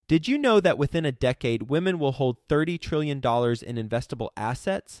Did you know that within a decade, women will hold $30 trillion in investable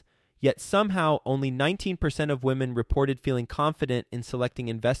assets? Yet somehow only 19% of women reported feeling confident in selecting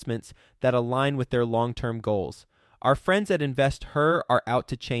investments that align with their long-term goals. Our friends at InvestHer are out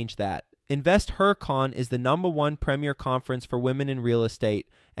to change that. InvestHerCon is the #1 premier conference for women in real estate,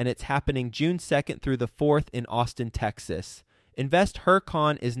 and it's happening June 2nd through the 4th in Austin, Texas.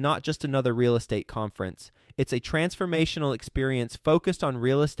 InvestHerCon is not just another real estate conference. It's a transformational experience focused on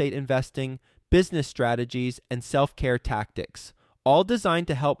real estate investing, business strategies, and self-care tactics, all designed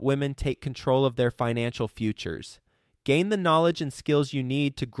to help women take control of their financial futures. Gain the knowledge and skills you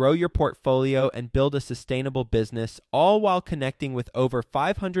need to grow your portfolio and build a sustainable business, all while connecting with over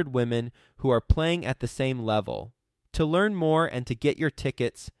 500 women who are playing at the same level. To learn more and to get your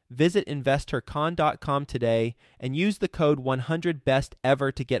tickets, visit InvestHerCon.com today and use the code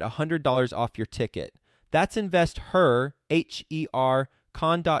 100BESTEVER to get $100 off your ticket. That's InvestHer, H-E-R,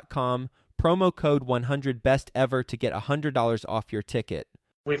 con.com, promo code 100BESTEVER to get $100 off your ticket.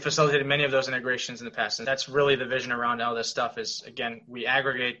 We've facilitated many of those integrations in the past, and that's really the vision around all this stuff is, again, we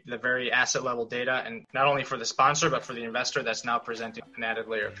aggregate the very asset level data, and not only for the sponsor, but for the investor that's now presenting an added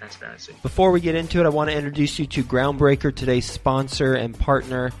layer of transparency. Before we get into it, I want to introduce you to Groundbreaker, today's sponsor and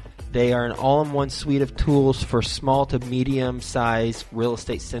partner. They are an all-in-one suite of tools for small to medium-sized real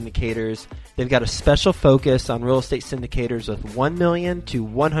estate syndicators. They've got a special focus on real estate syndicators with 1 million to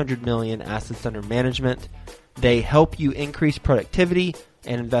 100 million assets under management. They help you increase productivity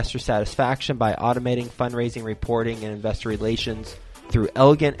and investor satisfaction by automating fundraising, reporting, and investor relations through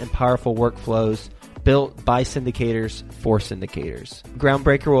elegant and powerful workflows built by syndicators for syndicators.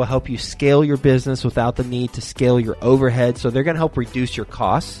 Groundbreaker will help you scale your business without the need to scale your overhead. So they're going to help reduce your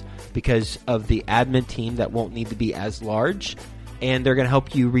costs because of the admin team that won't need to be as large. And they're going to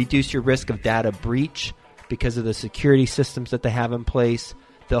help you reduce your risk of data breach because of the security systems that they have in place.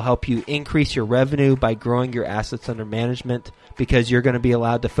 They'll help you increase your revenue by growing your assets under management because you're going to be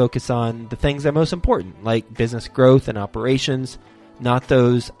allowed to focus on the things that are most important, like business growth and operations, not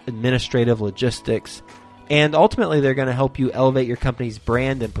those administrative logistics. And ultimately, they're going to help you elevate your company's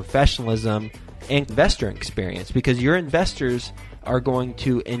brand and professionalism and investor experience because your investors are going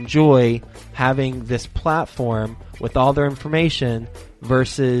to enjoy having this platform with all their information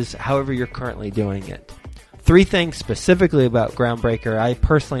versus however you're currently doing it. 3 things specifically about Groundbreaker I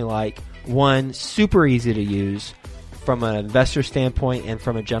personally like. 1, super easy to use from an investor standpoint and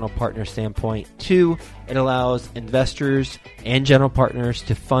from a general partner standpoint. 2, it allows investors and general partners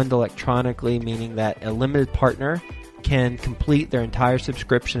to fund electronically, meaning that a limited partner can complete their entire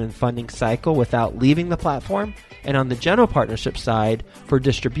subscription and funding cycle without leaving the platform. And on the general partnership side, for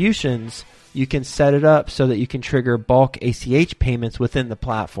distributions, you can set it up so that you can trigger bulk ACH payments within the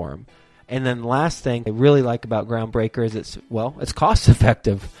platform. And then the last thing I really like about Groundbreaker is it's cost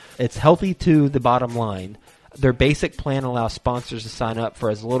effective. It's healthy to the bottom line. Their basic plan allows sponsors to sign up for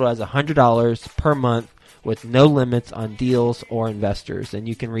as little as $100 per month with no limits on deals or investors. And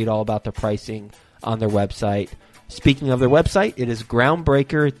you can read all about the pricing on their website. Speaking of their website, it is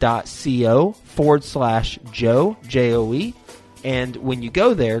groundbreaker.co/Joe, J-O-E. And when you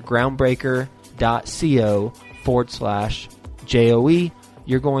go there, groundbreaker.co/Joe,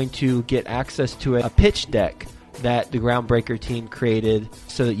 you're going to get access to a pitch deck that the Groundbreaker team created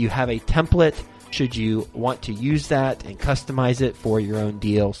so that you have a template should you want to use that and customize it for your own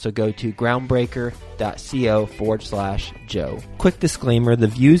deal. So go to groundbreaker.co/Joe. Quick disclaimer, the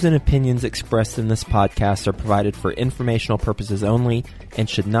views and opinions expressed in this podcast are provided for informational purposes only and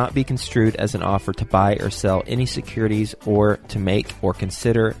should not be construed as an offer to buy or sell any securities or to make or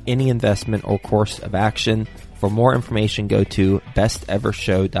consider any investment or course of action. For more information, go to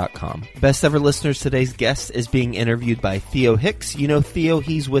bestevershow.com. Best Ever listeners, today's guest is being interviewed by Theo Hicks. You know Theo,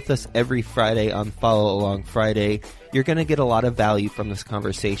 he's with us every Friday on Follow Along Friday. You're going to get a lot of value from this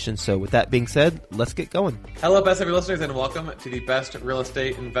conversation. So with that being said, let's get going. Hello, Best Ever listeners, and welcome to the Best Real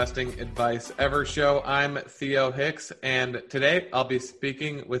Estate Investing Advice Ever show. I'm Theo Hicks, and today I'll be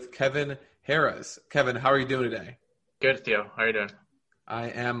speaking with Kevin Harris. Kevin, how are you doing today? Good, Theo. How are you doing? I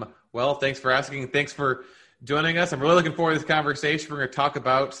am well. Thanks for asking. Thanks for joining us. I'm really looking forward to this conversation. We're going to talk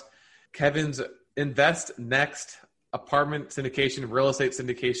about Kevin's Invest Next apartment syndication, real estate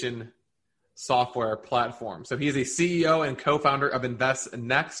syndication software platform. So he's a CEO and co-founder of Invest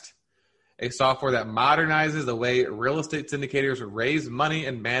Next, a software that modernizes the way real estate syndicators raise money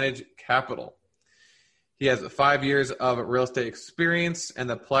and manage capital. He has 5 years of real estate experience, and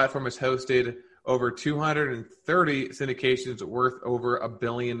the platform has hosted over 230 syndications worth over $1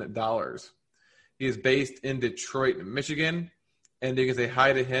 billion. He is based in Detroit, Michigan, and you can say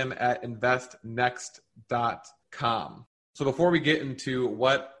hi to him at investnext.com. So before we get into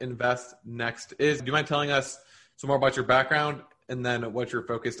what Invest Next is, do you mind telling us some more about your background and then what you're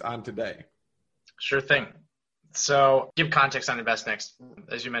focused on today? Sure thing. So give context on Invest Next.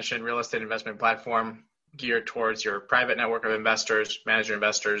 As you mentioned, real estate investment platform geared towards your private network of investors, manager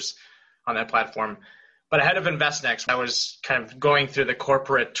investors on that platform. But ahead of Invest Next, I was kind of going through the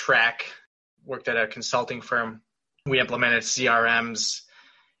corporate track, worked at a consulting firm. We implemented CRMs,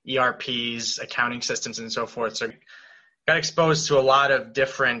 ERPs, accounting systems, and so forth. So got exposed to a lot of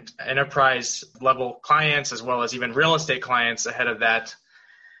different enterprise level clients as well as even real estate clients ahead of that.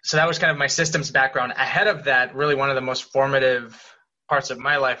 So that was kind of my systems background. Ahead of that, really one of the most formative parts of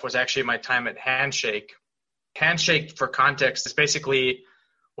my life was actually my time at Handshake. Handshake, for context, is basically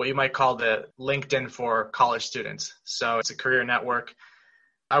what you might call the LinkedIn for college students. So it's a career network.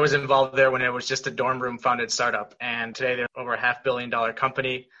 I was involved there when it was just a dorm room funded startup, and today they're over a $500 million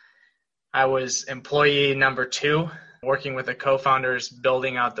company. I was employee number 2, working with the co-founders,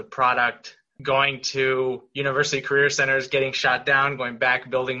 building out the product, going to university career centers, getting shot down, going back,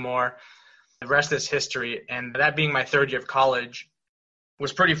 building more. The rest is history. And that being my third year of college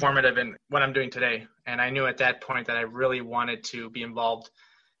was pretty formative in what I'm doing today. And I knew at that point that I really wanted to be involved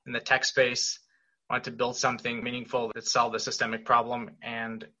in the tech space, wanted to build something meaningful that solved a systemic problem.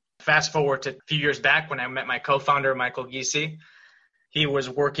 And fast forward to a few years back when I met my co-founder, Michael Giese. He was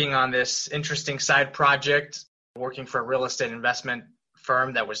working on this interesting side project, working for a real estate investment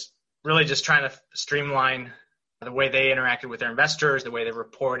firm that was really just trying to streamline the way they interacted with their investors, the way they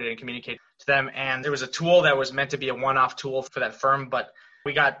reported and communicated to them. And there was a tool that was meant to be a one-off tool for that firm, but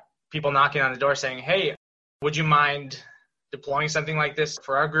we got people knocking on the door saying, hey, would you mind deploying something like this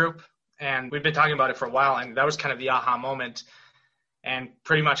for our group? And we've been talking about it for a while, and that was kind of the aha moment and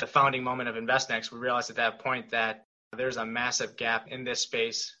pretty much a founding moment of InvestNext. We realized at that point that there's a massive gap in this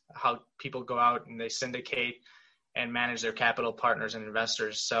space, how people go out and they syndicate and manage their capital partners and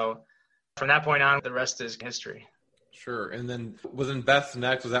investors. So from that point on, the rest is history. Sure. And then was Invest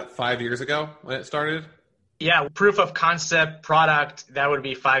Next, was that 5 years ago when it started? Yeah, proof of concept product, that would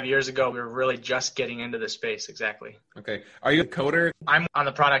be 5 years ago. We were really just getting into the space, exactly. Okay. Are you a coder? I'm on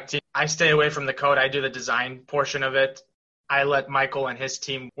the product team. I stay away from the code. I do the design portion of it. I let Michael and his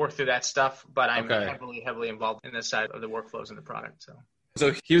team work through that stuff, but I'm heavily involved in this side of the workflows in the product.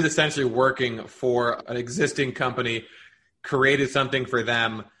 So he was essentially working for an existing company, created something for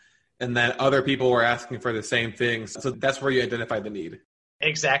them, and then other people were asking for the same things. So that's where you identified the need.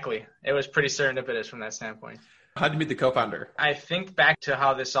 Exactly. It was pretty serendipitous from that standpoint. How did you meet the co-founder? I think back to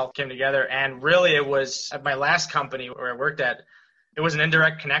how this all came together, and really it was at my last company where I worked at, it was an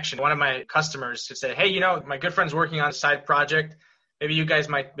indirect connection. One of my customers would say, hey, my good friend's working on a side project. Maybe you guys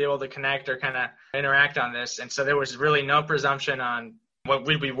might be able to connect or kind of interact on this. And so there was really no presumption on what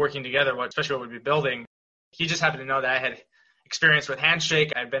we'd be working together, especially what we'd be building. He just happened to know that I had experience with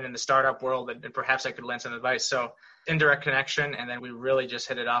Handshake. I'd been in the startup world and perhaps I could lend some advice. So indirect connection. And then we really just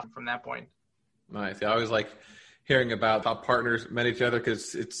hit it off from that point. Nice. I always like hearing about how partners met each other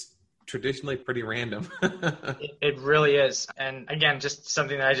because it's traditionally pretty random. It really is. And again, just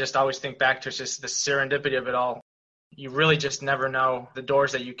something that I just always think back to is just the serendipity of it all. You really just never know the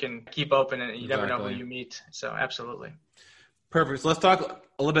doors that you can keep open, and you never know who you meet. So absolutely. Perfect. So let's talk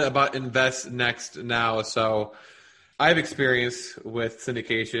a little bit about Invest Next now. So I have experience with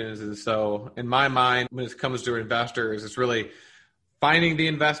syndications. And so in my mind, when it comes to investors, it's really finding the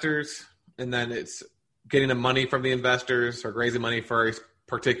investors, and then it's getting the money from the investors or raising money for a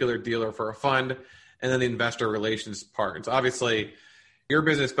particular deal or for a fund, and then the investor relations part. And so obviously your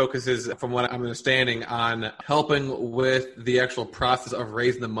business focuses, from what I'm understanding, on helping with the actual process of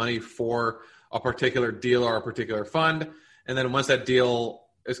raising the money for a particular deal or a particular fund. And then once that deal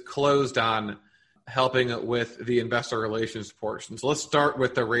is closed on, helping with the investor relations portion. So let's start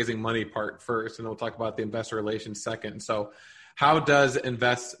with the raising money part first, and then we'll talk about the investor relations second. So how does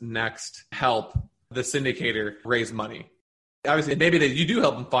Invest Next help the syndicator raise money? Obviously, maybe that you do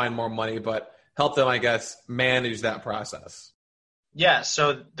help them find more money, but help them, I guess, manage that process. Yeah,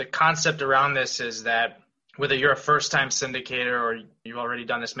 so the concept around this is that whether you're a first-time syndicator or you've already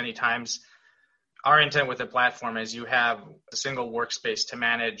done this many times, our intent with the platform is you have a single workspace to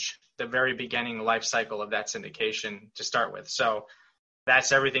manage the very beginning life cycle of that syndication to start with. So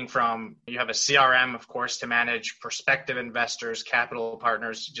that's everything from, you have a CRM, of course, to manage prospective investors, capital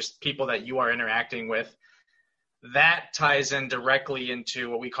partners, just people that you are interacting with. That ties in directly into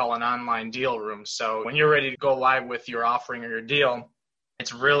what we call an online deal room. So when you're ready to go live with your offering or your deal,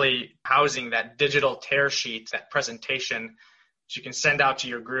 it's really housing that digital tear sheet, that presentation that you can send out to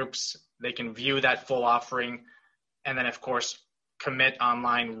your groups. They can view that full offering and then, of course, commit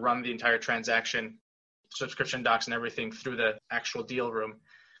online, run the entire transaction. subscription docs and everything through the actual deal room.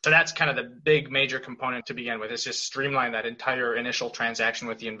 So that's kind of the big major component to begin with. It's just streamline that entire initial transaction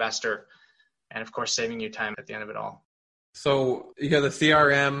with the investor and, of course, saving you time at the end of it all. So you have the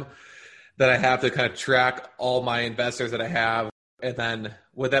CRM that I have to kind of track all my investors that I have. And then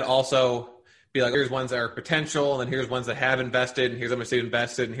would that also be like, here's ones that are potential, and then here's ones that have invested, and here's how much they've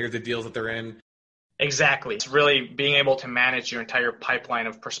invested, and here's the deals that they're in? Exactly. It's really being able to manage your entire pipeline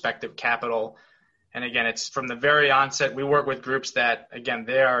of prospective capital. And again, it's from the very onset, we work with groups that, again,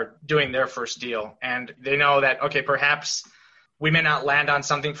 they are doing their first deal. And they know that, okay, perhaps we may not land on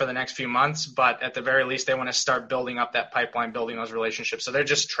something for the next few months, but at the very least, they want to start building up that pipeline, building those relationships. So they're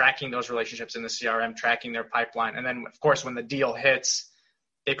just tracking those relationships in the CRM, tracking their pipeline. And then, of course, when the deal hits,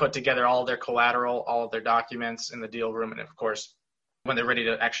 they put together all of their collateral, all of their documents in the deal room. And of course, when they're ready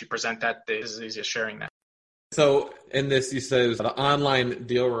to actually present that, this is easiest sharing that. So in this, you said it was the online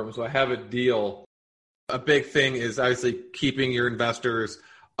deal room. So I have a deal. A big thing is obviously keeping your investors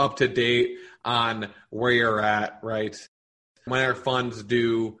up to date on where you're at, right? When are funds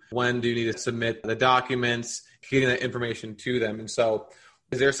due? When do you need to submit the documents? Getting that information to them. And so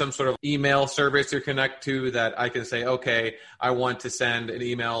is there some sort of email service you connect to that I can say, okay, I want to send an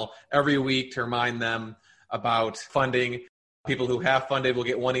email every week to remind them about funding? People who have funded will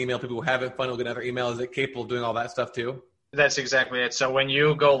get one email. People who haven't funded will get another email. Is it capable of doing all that stuff too? That's exactly it. So when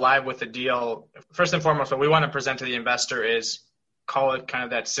you go live with a deal, first and foremost, what we want to present to the investor is call it kind of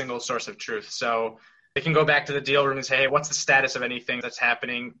that single source of truth. So they can go back to the deal room and say, hey, what's the status of anything that's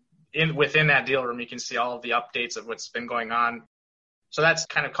happening within that deal room? You can see all of the updates of what's been going on. So that's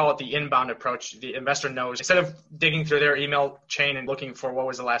kind of call it the inbound approach. The investor knows instead of digging through their email chain and looking for what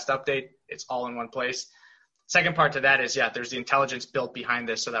was the last update, it's all in one place. Second part to that is, there's the intelligence built behind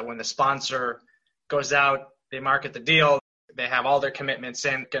this so that when the sponsor goes out, they market the deal, they have all their commitments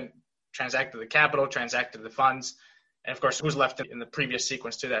in, can transact to the capital, transact to the funds, and of course, who's left in the previous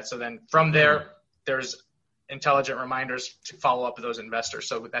sequence to that. So then from there, there's intelligent reminders to follow up with those investors.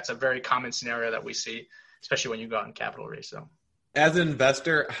 So that's a very common scenario that we see, especially when you go out in capital raise. So as an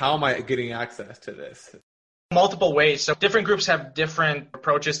investor, how am I getting access to this? Multiple ways. So different groups have different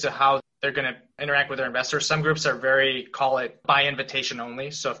approaches to how they're going to interact with their investors. Some groups are call it by invitation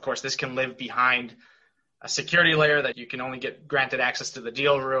only. So of course, this can live behind a security layer that you can only get granted access to the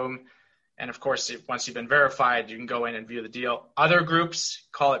deal room. And of course, once you've been verified, you can go in and view the deal. Other groups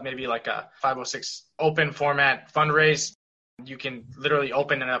call it maybe like a 506 open format fundraise. You can literally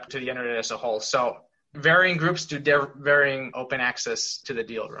open it up to the internet as a whole. So varying groups do varying open access to the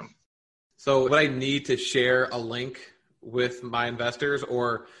deal room. So would I need to share a link with my investors,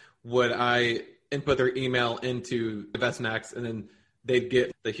 or would I input their email into InvestNext and then they'd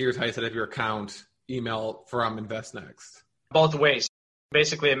get the here's how you set up your account email from InvestNext? Both ways.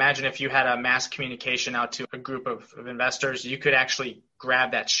 Basically, imagine if you had a mass communication out to a group of investors, you could actually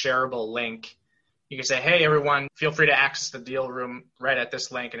grab that shareable link. You can say, hey, everyone, feel free to access the deal room right at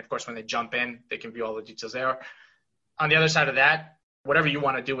this link. And of course, when they jump in, they can view all the details there. On the other side of that, whatever you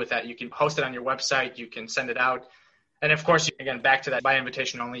want to do with that, you can post it on your website, you can send it out. And of course, again, back to that by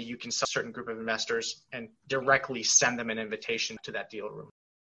invitation only, you can sell a certain group of investors and directly send them an invitation to that deal room.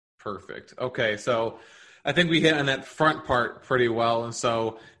 Perfect. Okay, so I think we hit on that front part pretty well. And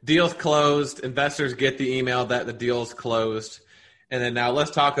so deal's closed, investors get the email that the deal's closed. And then now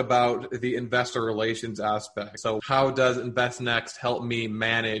let's talk about the investor relations aspect. So how does InvestNext help me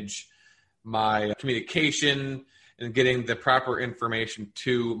manage my communication and getting the proper information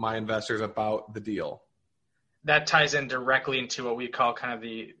to my investors about the deal? That ties in directly into what we call kind of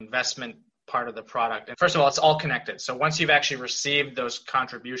the investment part of the product. And first of all, it's all connected. So once you've actually received those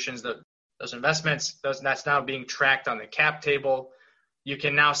contributions, those investments, that's now being tracked on the cap table. You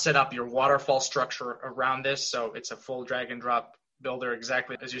can now set up your waterfall structure around this. So it's a full drag and drop builder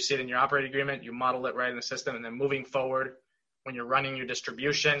exactly as you see it in your operating agreement. You model it right in the system. And then moving forward, when you're running your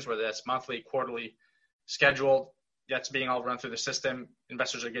distributions, whether that's monthly, quarterly, scheduled, that's being all run through the system.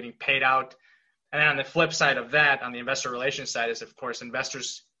 Investors are getting paid out. And then on the flip side of that, on the investor relations side, is of course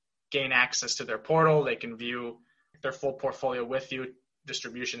investors gain access to their portal. They can view their full portfolio with you,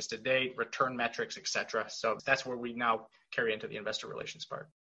 distributions to date, return metrics, etc. So that's where we now carry into the investor relations part.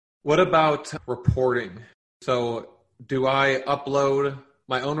 What about reporting? So do I upload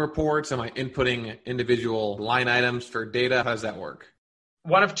my own reports? Am I inputting individual line items for data? How does that work?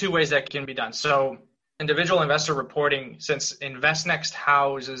 One of two ways that can be done. So individual investor reporting, since InvestNext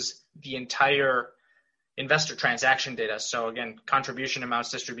houses the entire investor transaction data, so again, contribution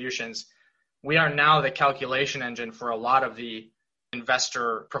amounts, distributions, we are now the calculation engine for a lot of the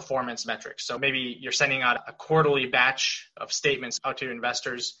investor performance metrics. So maybe you're sending out a quarterly batch of statements out to your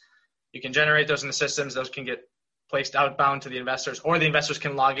investors. You can generate those in the systems. Those can get placed outbound to the investors, or the investors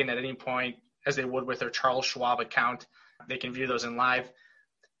can log in at any point as they would with their Charles Schwab account. They can view those in live.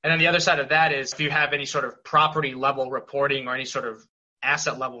 And then the other side of that is if you have any sort of property level reporting or any sort of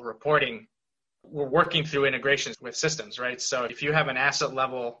asset level reporting, we're working through integrations with systems, right? So if you have an asset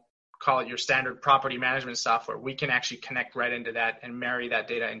level, call it your standard property management software, we can actually connect right into that and marry that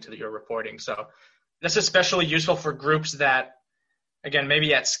data into your reporting. So that's especially useful for groups that, again,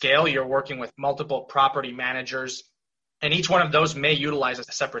 maybe at scale, you're working with multiple property managers, and each one of those may utilize a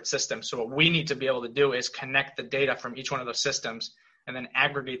separate system. So what we need to be able to do is connect the data from each one of those systems and then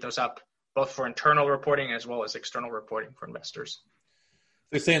aggregate those up, both for internal reporting as well as external reporting for investors.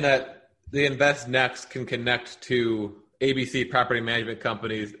 They're saying that the InvestNext can connect to ABC Property Management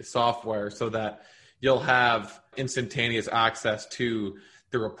Company's software so that you'll have instantaneous access to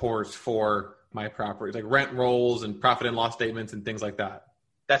the reports for my properties, like rent rolls and profit and loss statements and things like that.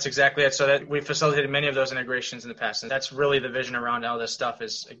 That's exactly it. So that we've facilitated many of those integrations in the past. And that's really the vision around all this stuff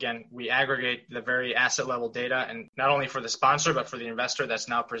is, again, we aggregate the very asset level data, and not only for the sponsor, but for the investor that's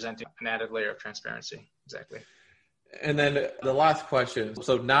now presenting an added layer of transparency. Exactly. And then the last question.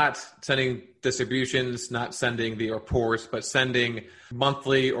 So not sending distributions, not sending the reports, but sending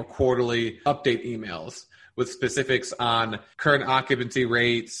monthly or quarterly update emails with specifics on current occupancy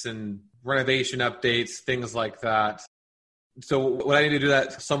rates and renovation updates, things like that. So would I need to do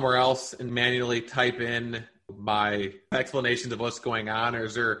that somewhere else and manually type in my explanations of what's going on, or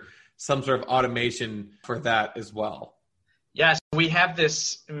is there some sort of automation for that as well? Yes, we have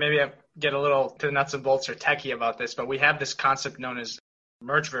this, maybe I get a little to the nuts and bolts or techie about this, but we have this concept known as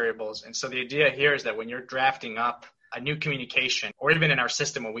merge variables. And so the idea here is that when you're drafting up a new communication, or even in our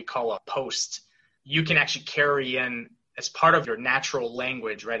system what we call a post, you can actually carry in as part of your natural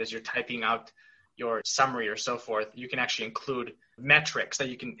language, right, as you're typing out your summary or so forth, you can actually include metrics that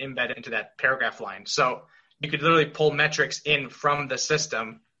you can embed into that paragraph line. So you could literally pull metrics in from the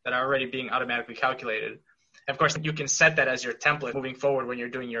system that are already being automatically calculated. And of course, you can set that as your template moving forward when you're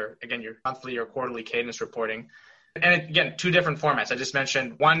doing your monthly or quarterly cadence reporting. And again, two different formats. I just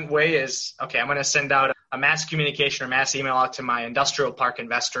mentioned one way is, okay, I'm going to send out a mass communication or mass email out to my industrial park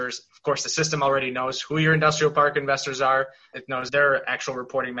investors. Of course, the system already knows who your industrial park investors are. It knows their actual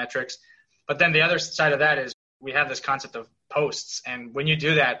reporting metrics. But then the other side of that is we have this concept of posts. And when you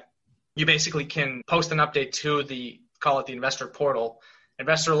do that, you basically can post an update to call it the investor portal.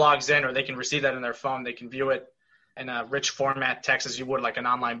 Investor logs in, or they can receive that on their phone. They can view it in a rich format text as you would like an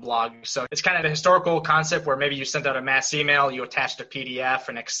online blog. So it's kind of a historical concept where maybe you sent out a mass email, you attached a PDF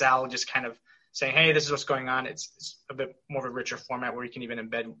and Excel, just kind of saying, hey, this is what's going on. It's a bit more of a richer format where you can even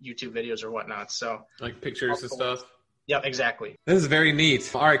embed YouTube videos or whatnot. So like pictures and stuff. Yep, exactly. This is very neat.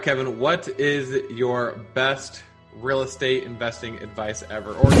 All right, Kevin, what is your best real estate investing advice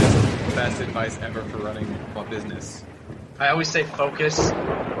ever, or just best advice ever for running a business? I always say focus.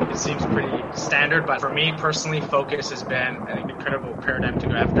 It seems pretty standard, but for me personally, focus has been an incredible paradigm to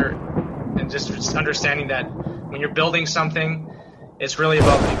go after. And just understanding that when you're building something, it's really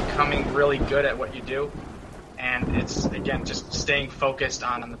about becoming really good at what you do. And it's, again, just staying focused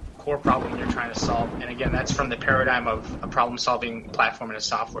on the core problem you're trying to solve. And again, that's from the paradigm of a problem-solving platform and a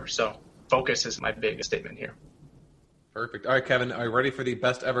software. So focus is my big statement here. Perfect. All right, Kevin, are you ready for the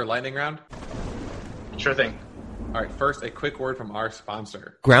best ever lightning round? Sure thing. All right, first, a quick word from our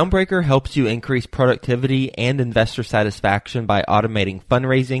sponsor. Groundbreaker helps you increase productivity and investor satisfaction by automating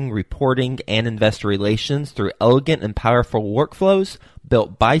fundraising, reporting, and investor relations through elegant and powerful workflows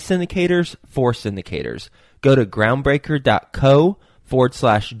built by syndicators for syndicators. Go to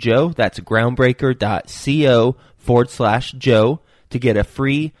groundbreaker.co/Joe. That's groundbreaker.co/Joe to get a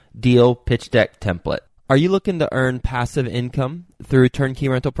free deal pitch deck template. Are you looking to earn passive income through turnkey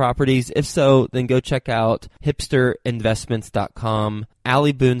rental properties? If so, then go check out hipsterinvestments.com.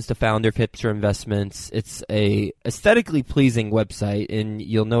 Allie Boone's the founder of Hipster Investments. It's a aesthetically pleasing website, and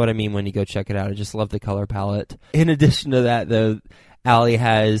you'll know what I mean when you go check it out. I just love the color palette. In addition to that, though, Allie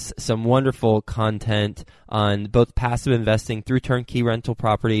has some wonderful content on both passive investing through turnkey rental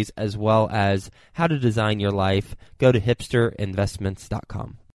properties as well as how to design your life. Go to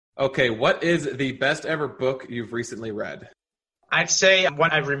hipsterinvestments.com. Okay, what is the best ever book you've recently read? I'd say one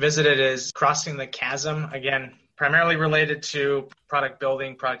I've revisited is Crossing the Chasm. Again, primarily related to product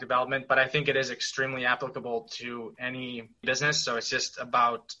building, product development, but I think it is extremely applicable to any business. So it's just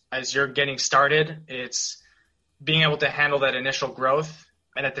about, as you're getting started, it's being able to handle that initial growth,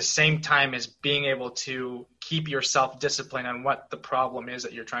 and at the same time is being able to keep yourself disciplined on what the problem is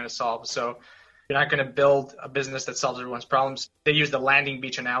that you're trying to solve. So you're not going to build a business that solves everyone's problems. They use the landing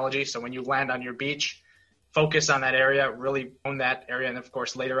beach analogy. So when you land on your beach, focus on that area, really own that area. And of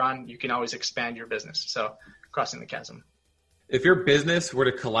course, later on, you can always expand your business. So crossing the chasm. If your business were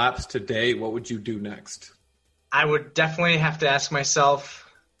to collapse today, what would you do next? I would definitely have to ask myself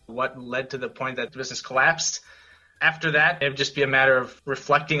what led to the point that the business collapsed. After that, it would just be a matter of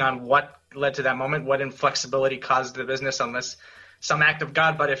reflecting on what led to that moment, what inflexibility caused the business, unless some act of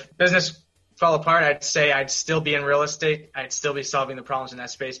God. But if business fell apart, I'd say I'd still be in real estate. I'd still be solving the problems in that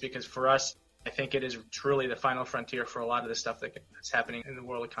space, because for us, I think it is truly the final frontier for a lot of the stuff that's happening in the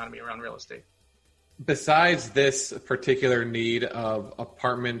world economy around real estate. Besides this particular need of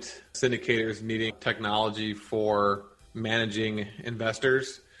apartment syndicators needing technology for managing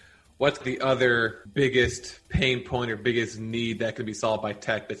investors, what's the other biggest pain point or biggest need that can be solved by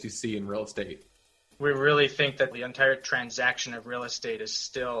tech that you see in real estate? We really think that the entire transaction of real estate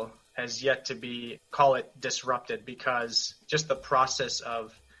has yet to be, call it, disrupted, because just the process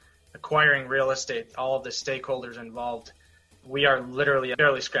of acquiring real estate, all of the stakeholders involved, we are literally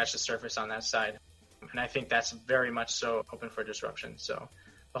barely scratched the surface on that side. And I think that's very much so open for disruption. So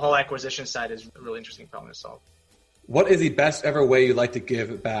the whole acquisition side is a really interesting problem to solve. What is the best ever way you'd like to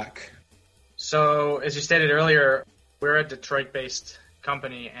give back? So as you stated earlier, we're a Detroit-based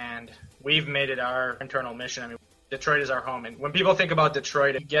company, and we've made it our internal mission. I mean, Detroit is our home. And when people think about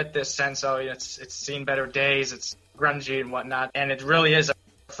Detroit, you get this sense, it's seen better days, it's grungy and whatnot. And it really is.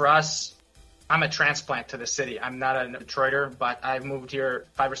 For us, I'm a transplant to the city. I'm not a Detroiter, but I moved here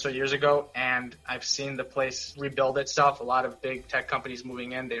 5 or so years ago, and I've seen the place rebuild itself. A lot of big tech companies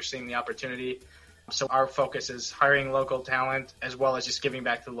moving in, they're seeing the opportunity. So our focus is hiring local talent as well as just giving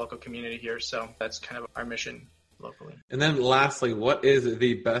back to the local community here. So that's kind of our mission locally. And then lastly, what is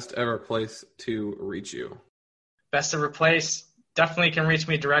the best ever place to reach you? Best ever place, definitely can reach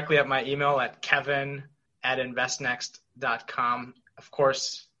me directly at my email at kevin@investnext.com. Of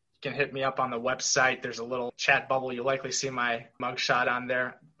course, you can hit me up on the website. There's a little chat bubble. You'll likely see my mugshot on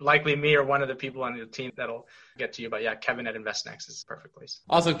there. Likely me or one of the people on the team that'll get to you. But yeah, Kevin@InvestNext is the perfect place.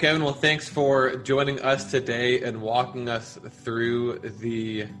 Awesome, Kevin. Well, thanks for joining us today and walking us through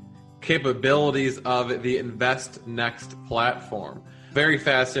the capabilities of the InvestNext platform. Very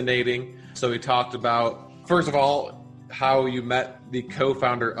fascinating. So we talked about, first of all, how you met the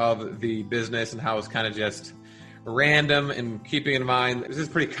co-founder of the business and how it's kind of just random, and keeping in mind, this is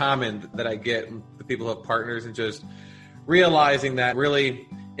pretty common that I get the people who have partners, and just realizing that really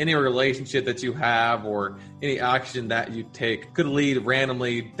any relationship that you have or any action that you take could lead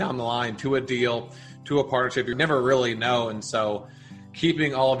randomly down the line to a deal, to a partnership. You never really know. And so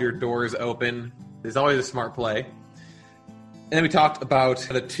keeping all of your doors open is always a smart play. And then we talked about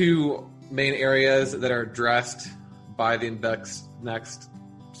the two main areas that are addressed by the InvestNext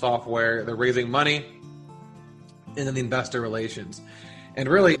software: the raising money and then the investor relations. And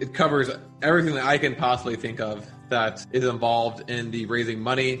really, it covers everything that I can possibly think of that is involved in the raising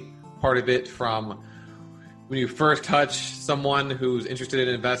money part of it, from when you first touch someone who's interested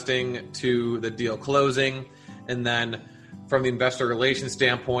in investing to the deal closing, and then from the investor relations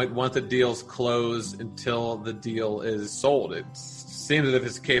standpoint, once the deal's closed until the deal is sold. It seems as if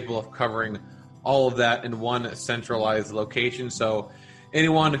it's capable of covering all of that in one centralized location. So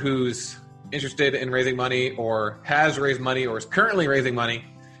anyone who's interested in raising money or has raised money or is currently raising money,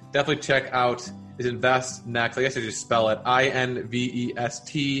 definitely check out his InvestNext. I guess I just spell it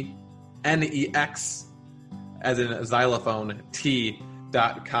INVESTNEX as in xylophone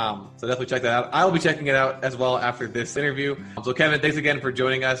T.com. So definitely check that out. I'll be checking it out as well after this interview. So Kevin, thanks again for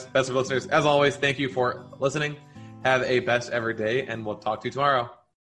joining us. Best of listeners, as always, thank you for listening. Have a best ever day, and we'll talk to you tomorrow.